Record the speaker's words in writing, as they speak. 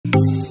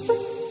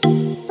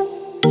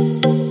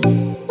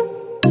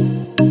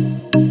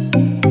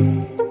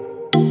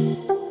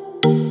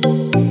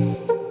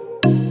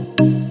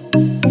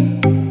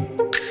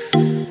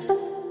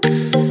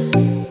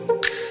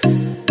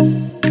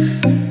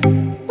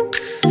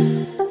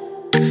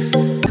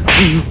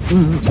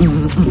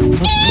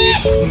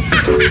So,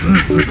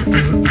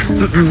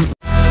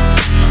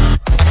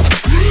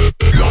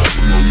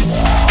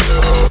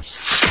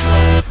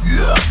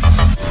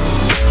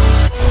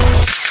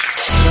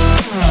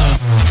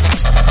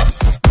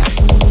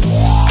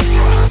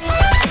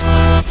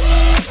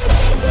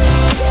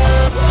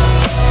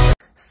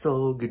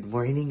 good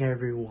morning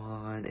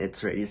everyone.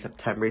 It's already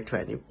September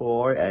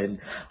 24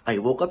 and I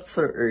woke up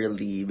so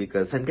early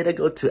because I'm gonna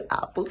go to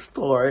Apple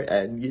Store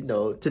and you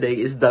know, today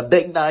is the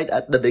big night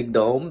at the Big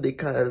Dome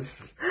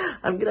because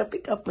I'm gonna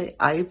pick up my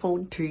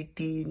iPhone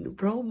 13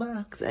 Pro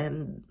Max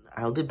and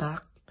I'll be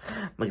back.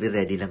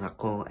 Magre-ready lang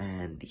ako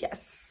and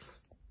yes!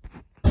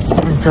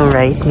 And so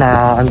right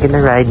now, I'm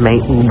gonna ride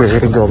my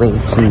Uber going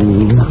to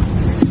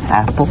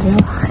Apple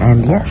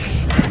and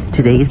yes!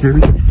 Today is the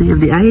release day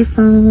of the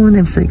iPhone.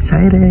 I'm so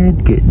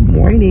excited. Good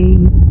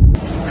morning.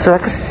 So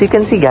as you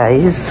can see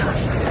guys,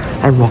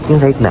 I'm walking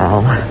right now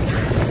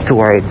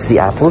towards the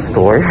Apple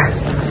Store.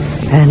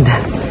 And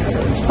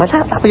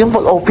wala, ako yung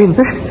mag-open.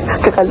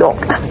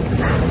 Kakaloka.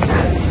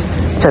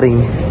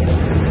 Charing.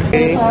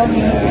 Hi,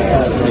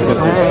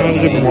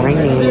 good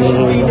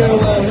morning.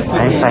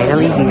 I'm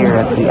finally here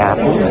at the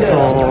Apple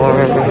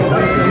Store.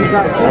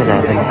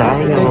 Nanagan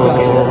tayo.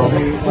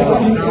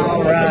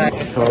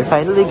 So I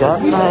finally got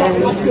my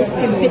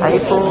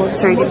iPhone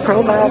 13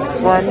 Pro Max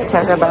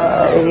 1TB.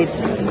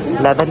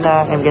 11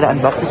 na. I'm gonna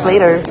unbox this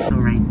later. So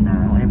right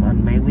now, I'm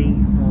on my way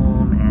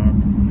home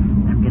and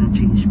I'm gonna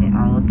change my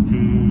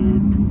outfit,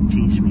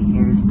 change my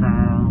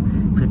hairstyle,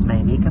 put my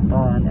makeup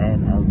on,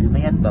 and I'll do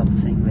my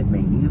unboxing with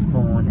my new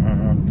phone.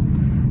 And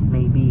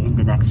maybe in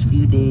the next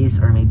few days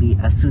or maybe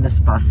as soon as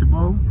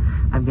possible,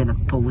 I'm gonna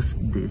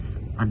post this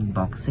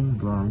unboxing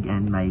vlog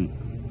and my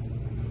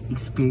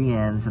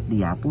experience at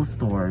the Apple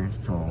Store.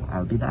 So,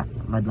 I'll be back,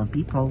 madlang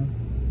people.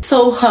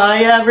 So,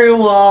 hi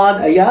everyone!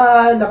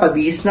 Ayan,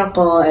 nakabihis na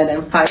ko and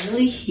I'm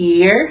finally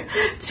here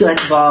to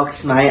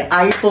unbox my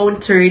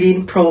iPhone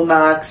 13 Pro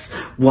Max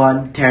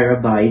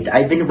 1TB.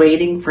 I've been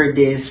waiting for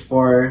this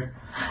for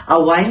a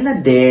while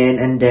na din,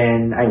 and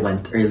then I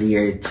went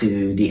earlier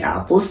to the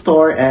Apple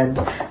Store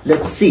and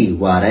let's see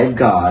what I've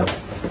got.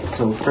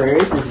 So,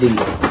 first is the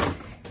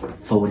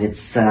phone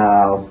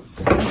itself,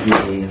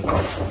 the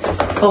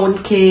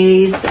phone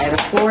case, and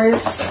of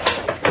course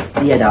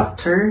the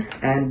adapter,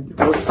 and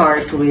we'll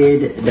start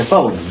with the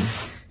phone.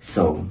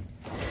 So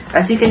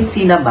as you can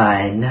see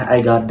naman,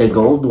 I got the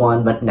gold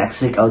one, but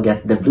next week I'll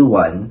get the blue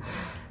one.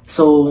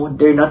 So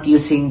they're not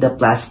using the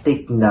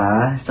plastic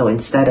na, so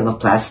instead of a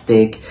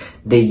plastic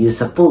they use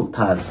a pull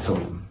tab.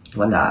 So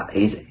wala,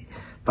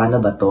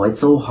 paano ba to?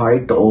 It's so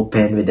hard to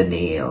open with the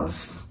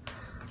nails.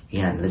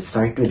 Yan, let's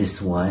start with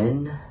this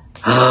one.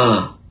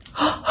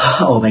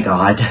 Oh my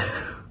god.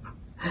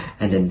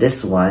 And then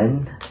this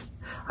one,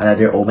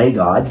 another oh my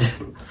god.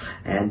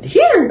 And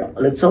here,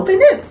 let's open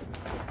it.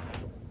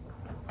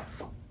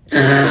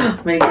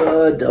 My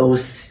god. Oh,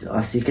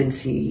 as you can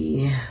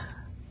see,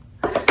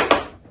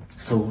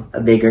 so a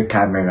bigger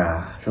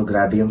camera. So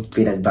grabe yung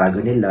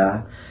pinagbago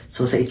nila.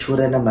 So sa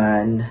itsura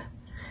naman,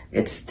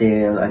 it's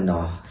still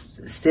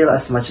still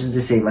as much as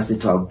the same as the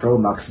 12 Pro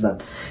Max,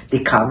 but the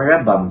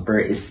camera bumper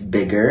is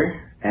bigger.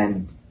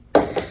 And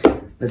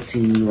let's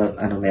see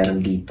what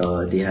meron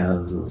dito. They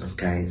have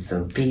kinds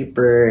of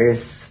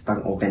papers,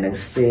 pang open ng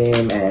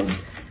SIM, and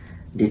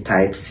the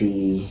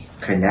Type-C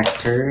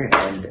connector.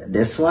 And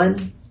this one,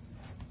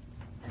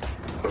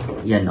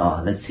 yan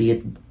let's see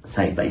it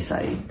side by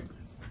side.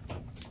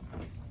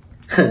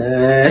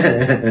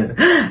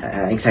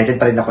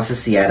 Excited pa rin ako sa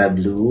Sierra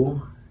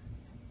Blue.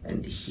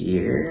 And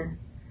here,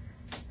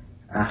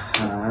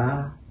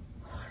 and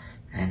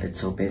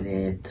let's open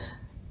it.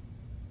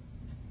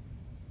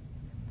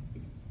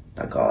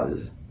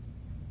 Tagal.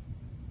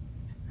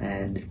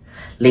 And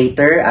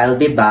later, I'll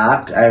be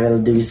back. I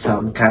will do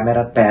some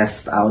camera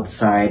test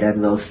outside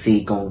and we'll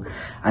see kung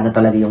ano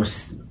talaga yung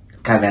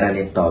camera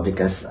nito,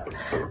 because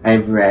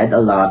I've read a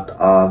lot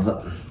of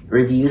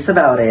reviews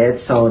about it.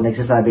 So,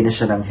 nagsasabi na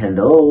siya ng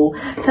hello.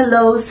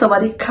 Hello,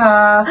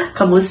 sawadika!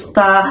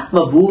 Kamusta?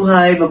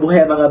 Mabuhay!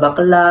 Mabuhay ang mga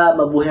bakla!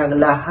 Mabuhay ang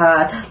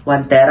lahat!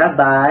 1TB.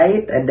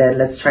 And then,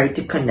 let's try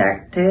to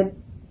connect it.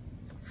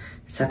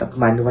 Set up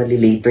manually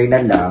later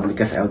na lang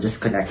because I'll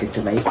just connect it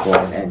to my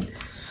phone. And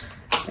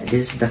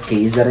this is the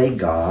case that I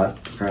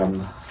got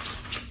from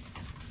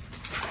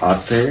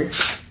Otter.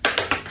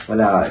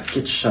 Wala,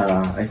 cute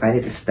siya. I find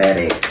it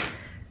aesthetic.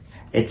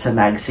 It's a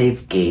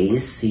MagSafe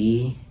case.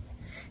 See?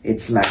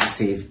 It's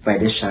MagSafe.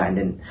 Pwede siya. And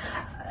then,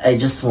 I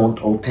just won't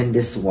open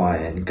this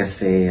one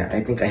kasi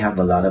I think I have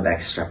a lot of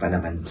extra pa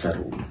naman sa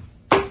room.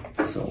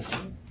 So,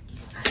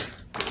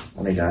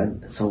 oh my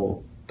god.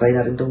 So, try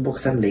natin itong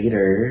buksan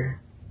later.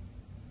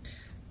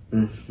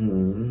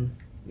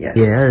 Yes.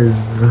 Yes.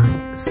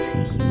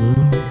 See?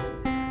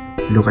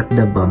 Look at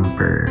the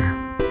bumper.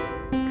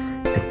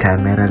 The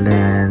camera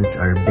lens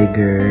are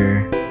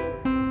bigger.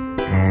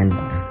 And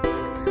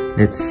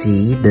let's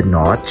see the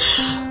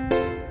notch.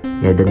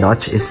 Yeah, the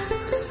notch is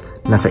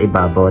nasa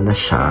ibabaw na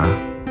siya.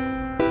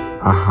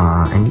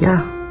 And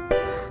yeah,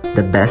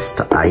 the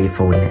best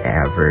iPhone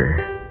ever.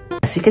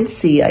 As you can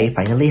see, I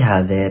finally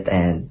have it,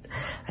 and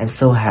I'm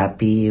so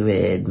happy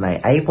with my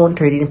iPhone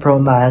 13 Pro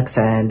Max,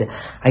 and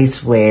I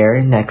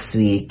swear next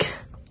week,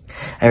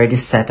 I already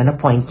set an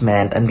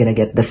appointment. I'm gonna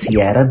get the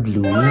Sierra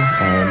Blue,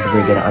 and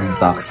we're gonna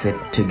unbox it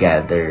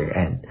together,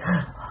 and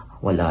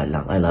wala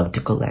lang. I love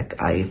to collect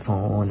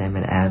iPhone. I'm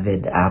an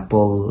avid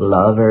Apple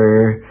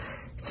lover,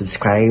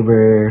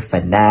 subscriber,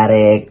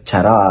 fanatic,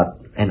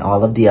 charot, and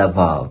all of the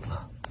above.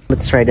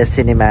 Let's try the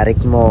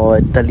cinematic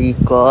mode.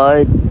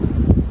 Talikod,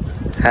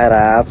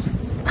 harap.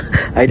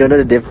 I don't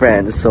know the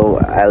difference, so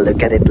I'll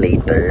look at it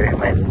later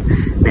when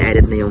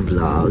na-edit na yung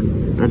vlog.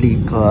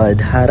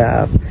 Talikod,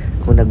 harap.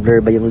 Kung nag-blur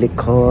ba yung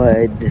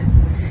likod.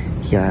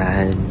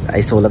 Yan.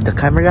 I so love the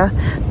camera.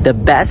 The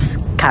best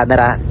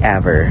camera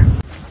ever.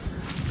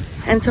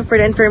 And so for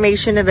the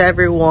information of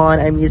everyone,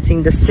 I'm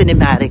using the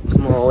cinematic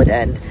mode,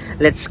 and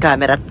let's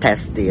camera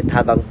test it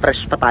habang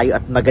fresh pa tayo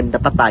at maganda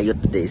pa tayo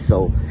today.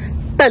 So,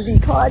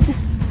 talikod!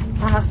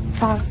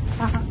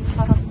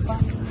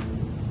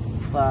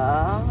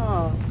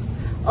 Wow!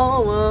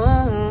 Oh,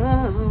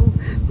 wow!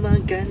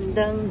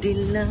 Magandang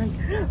dilag.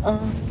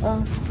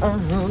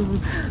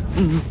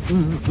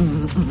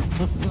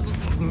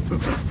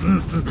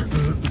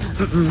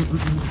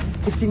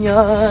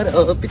 Pitsenyor,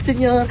 oh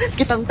pitsenyor,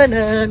 kitang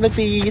tanan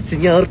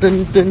magpitsenyor,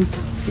 tun tun.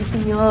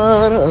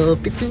 Pitsenyor, oh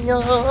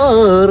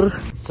pitsenyor.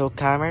 So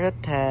camera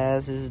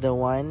test is the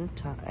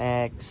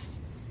 1x,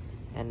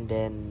 and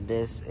then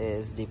this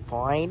is the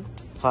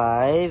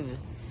 0.5.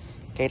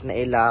 Kahit na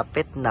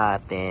ilapit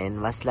natin,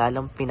 mas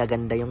lalong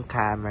pinaganda yung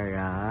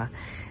camera.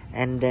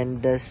 And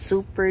then the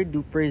super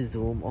duper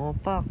zoom. Oh,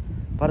 pak.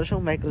 Para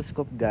siyang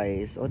microscope,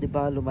 guys. O,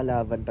 diba,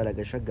 lumalaban talaga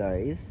siya,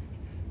 guys.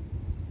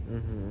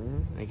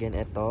 Again,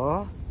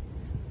 ito.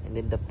 And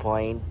then the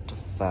 0.5.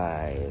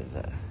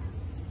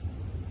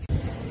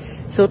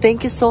 So,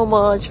 thank you so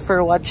much for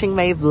watching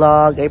my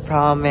vlog. I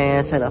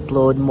promise I'll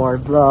upload more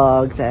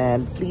vlogs.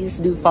 And please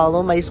do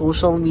follow my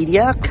social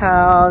media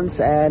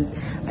accounts. And,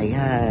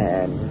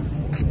 ayan.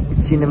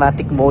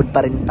 Cinematic mode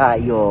pa rin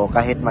tayo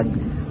kahit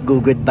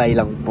mag-goodbye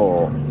lang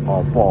po.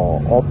 Opo.